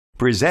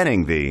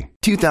Presenting the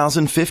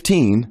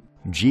 2015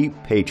 Jeep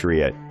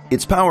Patriot.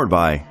 It's powered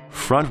by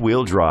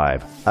front-wheel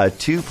drive, a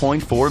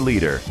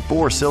 2.4-liter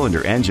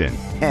four-cylinder engine,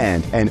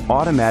 and an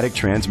automatic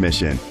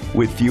transmission.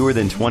 With fewer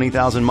than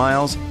 20,000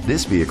 miles,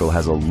 this vehicle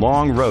has a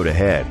long road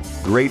ahead.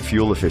 Great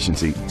fuel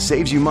efficiency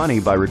saves you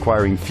money by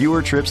requiring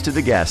fewer trips to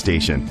the gas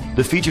station.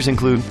 The features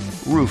include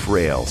roof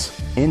rails,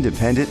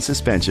 independent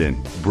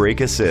suspension,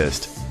 brake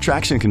assist,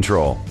 traction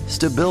control,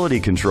 stability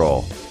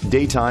control,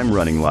 daytime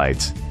running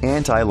lights,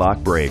 anti-lock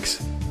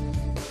brakes.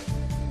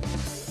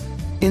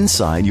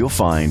 Inside you'll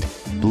find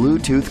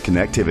Bluetooth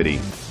connectivity,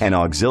 an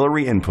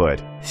auxiliary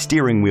input,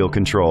 steering wheel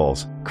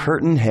controls,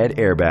 curtain head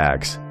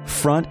airbags,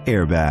 front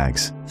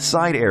airbags,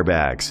 side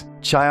airbags,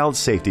 child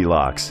safety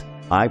locks,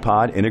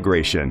 iPod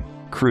integration,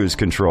 cruise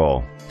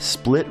control,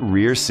 split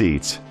rear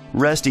seats.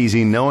 Rest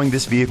easy knowing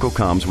this vehicle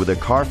comes with a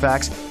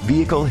Carfax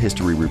Vehicle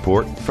History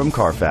Report from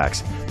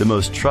Carfax, the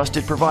most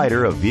trusted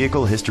provider of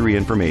vehicle history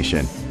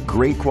information.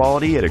 Great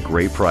quality at a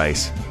great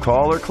price.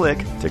 Call or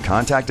click to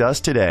contact us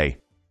today.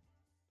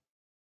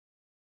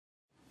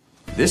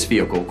 This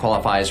vehicle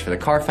qualifies for the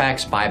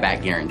Carfax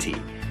Buyback Guarantee.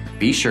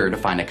 Be sure to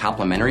find a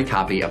complimentary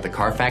copy of the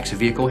Carfax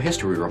Vehicle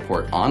History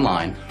Report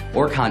online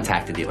or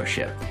contact the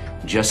dealership.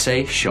 Just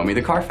say, "Show me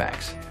the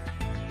Carfax."